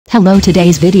Hello,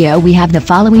 today's video we have the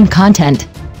following content.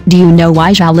 Do you know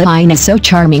why Zhao Liying is so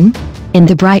charming? In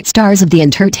the bright stars of the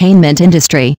entertainment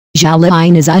industry, Zhao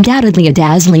Liying is undoubtedly a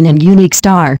dazzling and unique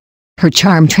star. Her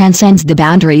charm transcends the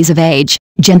boundaries of age,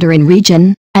 gender and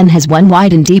region, and has won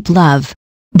wide and deep love.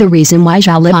 The reason why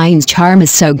Zhao Liying's charm is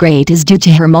so great is due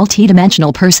to her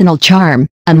multidimensional personal charm,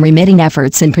 unremitting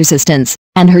efforts and persistence,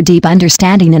 and her deep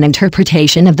understanding and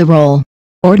interpretation of the role.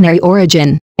 Ordinary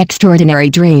origin, extraordinary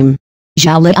dream.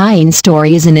 Zhao Liying's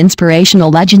story is an inspirational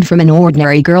legend from an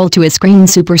ordinary girl to a screen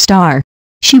superstar.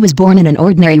 She was born in an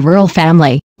ordinary rural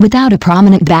family, without a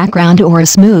prominent background or a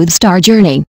smooth star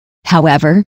journey.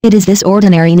 However, it is this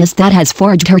ordinariness that has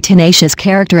forged her tenacious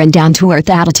character and down-to-earth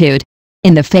attitude.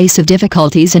 In the face of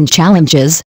difficulties and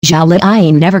challenges, Zhao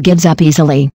Liying never gives up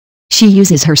easily. She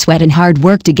uses her sweat and hard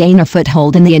work to gain a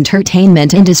foothold in the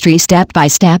entertainment industry step by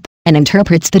step, and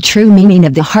interprets the true meaning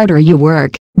of the harder you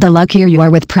work, the luckier you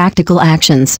are with practical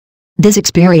actions. This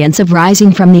experience of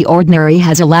rising from the ordinary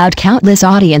has allowed countless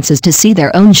audiences to see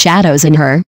their own shadows in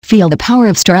her, feel the power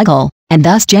of struggle, and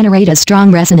thus generate a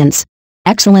strong resonance.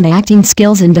 Excellent acting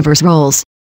skills in diverse roles.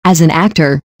 As an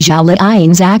actor, Zhao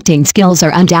Liying's acting skills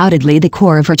are undoubtedly the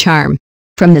core of her charm.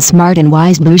 From the smart and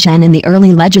wise Lu Shen in The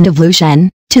Early Legend of Lu Shen,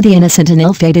 to the innocent and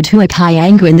ill-fated Hua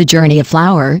Kaiyangu in The Journey of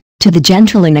Flower, to the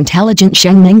gentle and intelligent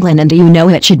Sheng Minglin and You Know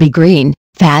It Should Be Green,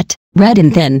 Fat, Red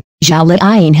and Thin, Zhao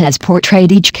Liying has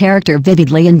portrayed each character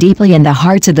vividly and deeply in the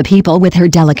hearts of the people with her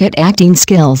delicate acting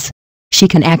skills. She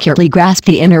can accurately grasp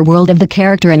the inner world of the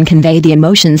character and convey the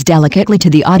emotions delicately to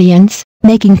the audience,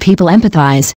 making people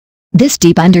empathize. This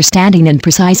deep understanding and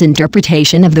precise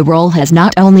interpretation of the role has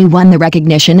not only won the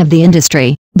recognition of the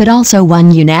industry, but also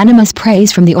won unanimous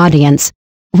praise from the audience.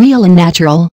 Real and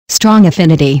natural, strong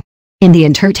affinity. In the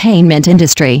entertainment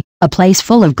industry, a place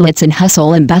full of glitz and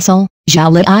hustle and bustle,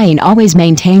 Zhao Liying always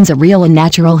maintains a real and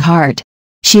natural heart.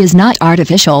 She is not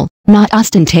artificial, not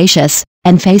ostentatious,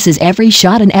 and faces every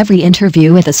shot and every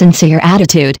interview with a sincere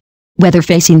attitude. Whether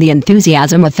facing the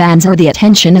enthusiasm of fans or the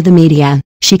attention of the media,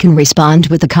 she can respond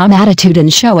with a calm attitude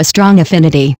and show a strong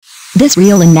affinity. This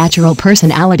real and natural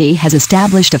personality has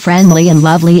established a friendly and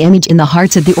lovely image in the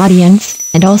hearts of the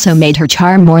audience, and also made her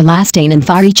charm more lasting and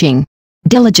far-reaching.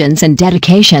 Diligence and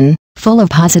dedication, full of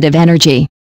positive energy.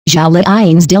 Zhao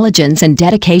Liying's diligence and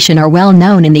dedication are well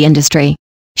known in the industry.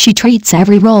 She treats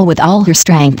every role with all her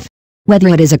strength. Whether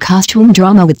it is a costume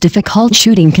drama with difficult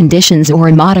shooting conditions or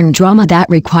a modern drama that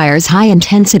requires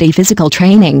high-intensity physical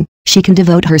training, she can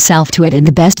devote herself to it in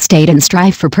the best state and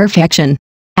strive for perfection.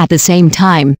 At the same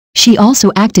time, she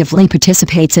also actively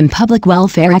participates in public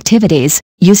welfare activities,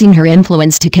 using her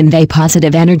influence to convey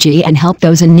positive energy and help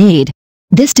those in need.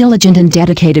 This diligent and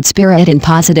dedicated spirit and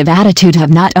positive attitude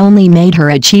have not only made her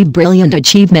achieve brilliant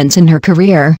achievements in her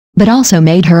career, but also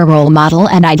made her a role model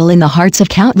and idol in the hearts of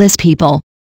countless people.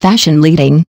 Fashion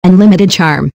leading, and limited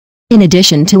charm. In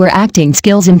addition to her acting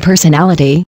skills and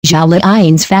personality, Zhao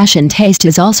Liying's fashion taste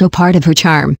is also part of her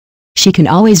charm. She can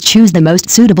always choose the most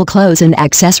suitable clothes and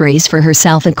accessories for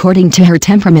herself according to her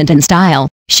temperament and style,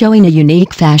 showing a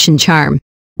unique fashion charm.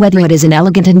 Whether it is an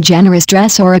elegant and generous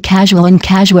dress or a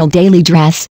casual daily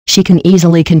dress, she can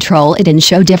easily control it and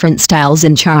show different styles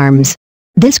and charms.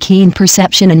 This keen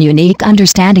perception and unique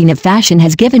understanding of fashion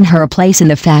has given her a place in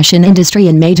the fashion industry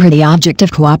and made her the object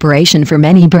of cooperation for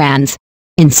many brands.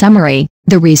 In summary,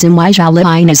 the reason why Zhao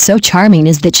Liying is so charming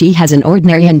is that she has an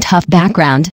ordinary and tough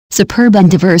background, superb and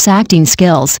diverse acting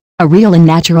skills, a real and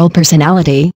natural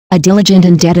personality, a diligent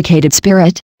and dedicated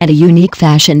spirit, and a unique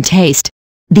fashion taste.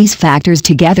 These factors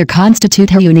together constitute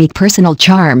her unique personal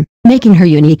charm, making her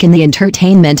unique in the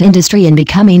entertainment industry and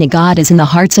becoming a goddess in the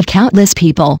hearts of countless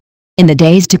people. In the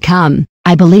days to come,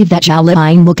 I believe that Zhao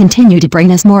Liying will continue to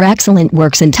bring us more excellent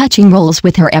works and touching roles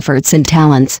with her efforts and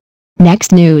talents.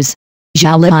 Next news.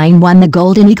 Zhao Liying won the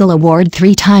Golden Eagle Award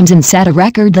 3 times and set a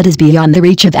record that is beyond the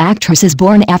reach of actresses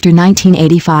born after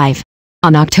 1985.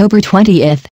 On October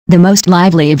 20th, the most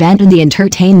lively event in the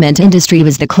entertainment industry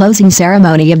was the closing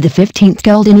ceremony of the 15th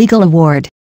Golden Eagle Award.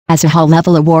 As a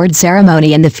high-level award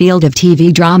ceremony in the field of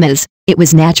TV dramas, it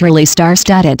was naturally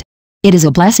star-studded. It is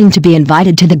a blessing to be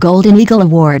invited to the Golden Eagle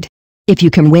Award. If you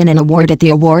can win an award at the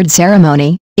award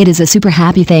ceremony, it is a super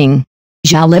happy thing.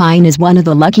 Zhao Liying is one of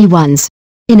the lucky ones.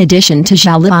 In addition to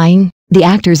Zhao Liying, the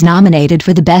actors nominated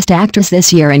for the Best Actress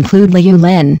this year include Liu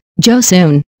Lin, Jo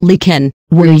Soon, Li Qin,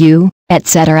 Wu Yu,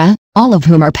 etc., all of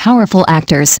whom are powerful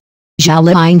actors. Zhao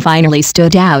Liying finally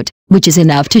stood out, which is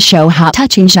enough to show how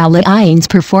touching Zhao Liying's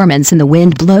performance in The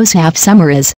Wind Blows Half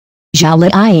Summer is. Zhao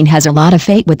Liying has a lot of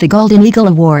fate with the Golden Eagle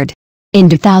Award. In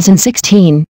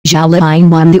 2016, Zhao Liying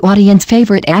won the Audience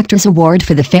Favorite Actress Award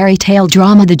for the fairy tale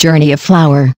drama The Journey of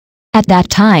Flower. At that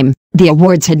time, the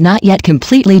awards had not yet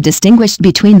completely distinguished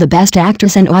between the Best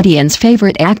Actress and Audience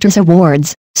Favorite Actress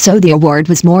awards, so the award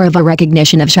was more of a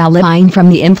recognition of Zhao Liying from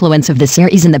the influence of the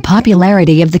series and the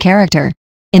popularity of the character.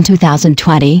 In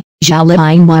 2020, Zhao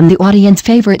Liying won the Audience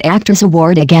Favorite Actress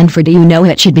award again for Do You Know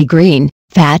It Should Be Green,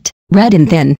 Fat, Red and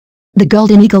Thin. The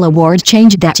Golden Eagle Award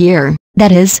changed that year,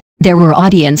 that is, there were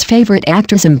Audience Favorite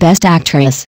Actress and Best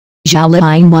Actress. Zhao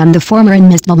Liying won the former and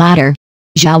missed the latter.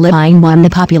 Zhao Liying won the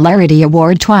Popularity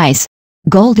Award twice.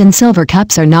 Gold and silver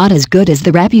cups are not as good as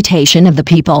the reputation of the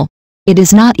people. It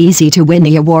is not easy to win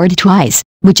the award twice,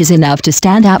 which is enough to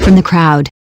stand out from the crowd.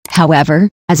 However,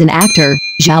 as an actor,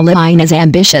 Zhao Liying is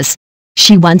ambitious.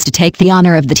 She wants to take the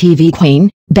honor of the TV Queen,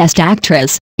 Best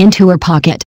Actress, into her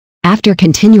pocket. After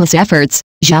continuous efforts,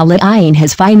 Zhao Liying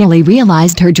has finally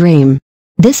realized her dream.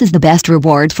 This is the best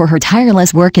reward for her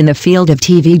tireless work in the field of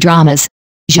TV dramas.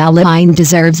 Zhao Liying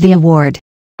deserves the award.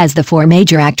 As the four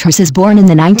major actresses born in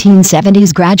the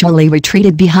 1970s gradually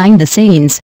retreated behind the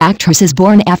scenes, actresses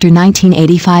born after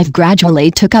 1985 gradually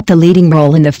took up the leading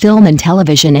role in the film and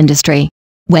television industry.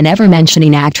 Whenever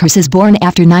mentioning actresses born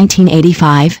after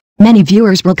 1985, many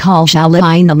viewers will call Zhao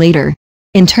Liying the leader.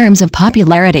 In terms of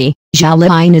popularity, Zhao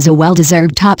Liying is a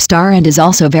well-deserved top star and is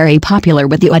also very popular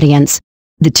with the audience.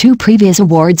 The two previous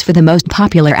awards for the most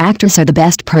popular actress are the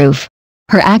best proof.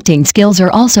 Her acting skills are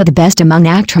also the best among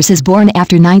actresses born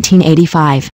after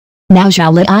 1985. Now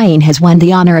Zhao Liying has won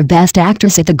the honor of Best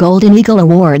Actress at the Golden Eagle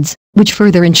Awards, which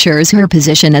further ensures her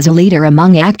position as a leader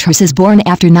among actresses born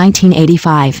after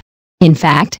 1985. In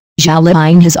fact, Zhao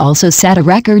Liying has also set a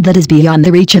record that is beyond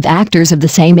the reach of actors of the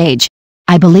same age.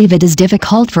 I believe it is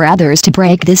difficult for others to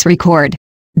break this record.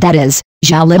 That is,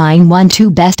 Zhao Liying won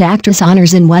 2 Best Actress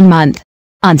honors in 1 month.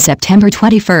 On September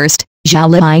 21st, Zhao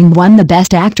Liying won the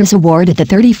Best Actress award at the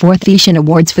 34th Venetian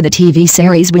Awards for the TV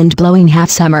series Wind Blowing Half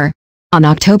Summer. On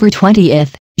October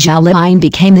 20th, Zhao Liying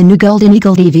became the new Golden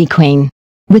Eagle TV Queen.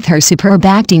 With her superb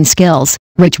acting skills,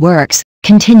 rich works,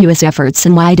 continuous efforts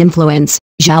and wide influence,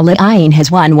 Zhao Liying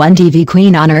has won one TV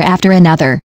Queen honor after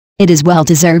another. It is well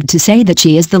deserved to say that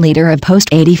she is the leader of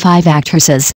post-85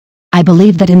 actresses. I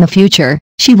believe that in the future,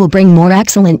 she will bring more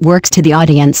excellent works to the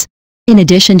audience. In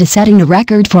addition to setting a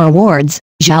record for awards,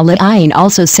 Zhao Liying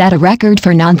also set a record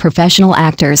for non-professional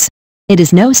actors. It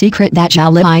is no secret that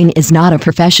Zhao Liying is not a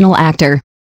professional actor.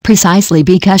 Precisely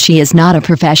because she is not a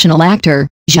professional actor,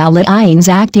 Zhao Liying's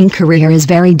acting career is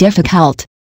very difficult.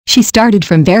 She started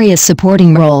from various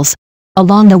supporting roles.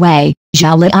 Along the way,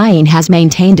 Zhao Liying has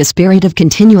maintained a spirit of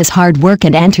continuous hard work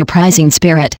and enterprising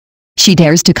spirit. She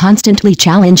dares to constantly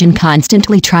challenge and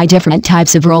constantly try different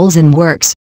types of roles and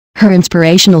works. Her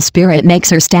inspirational spirit makes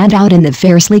her stand out in the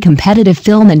fiercely competitive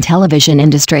film and television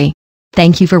industry.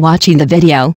 Thank you for watching the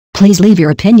video. Please leave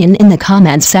your opinion in the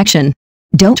comments section.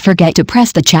 Don't forget to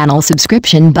press the channel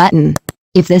subscription button.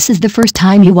 If this is the first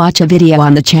time you watch a video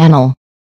on the channel,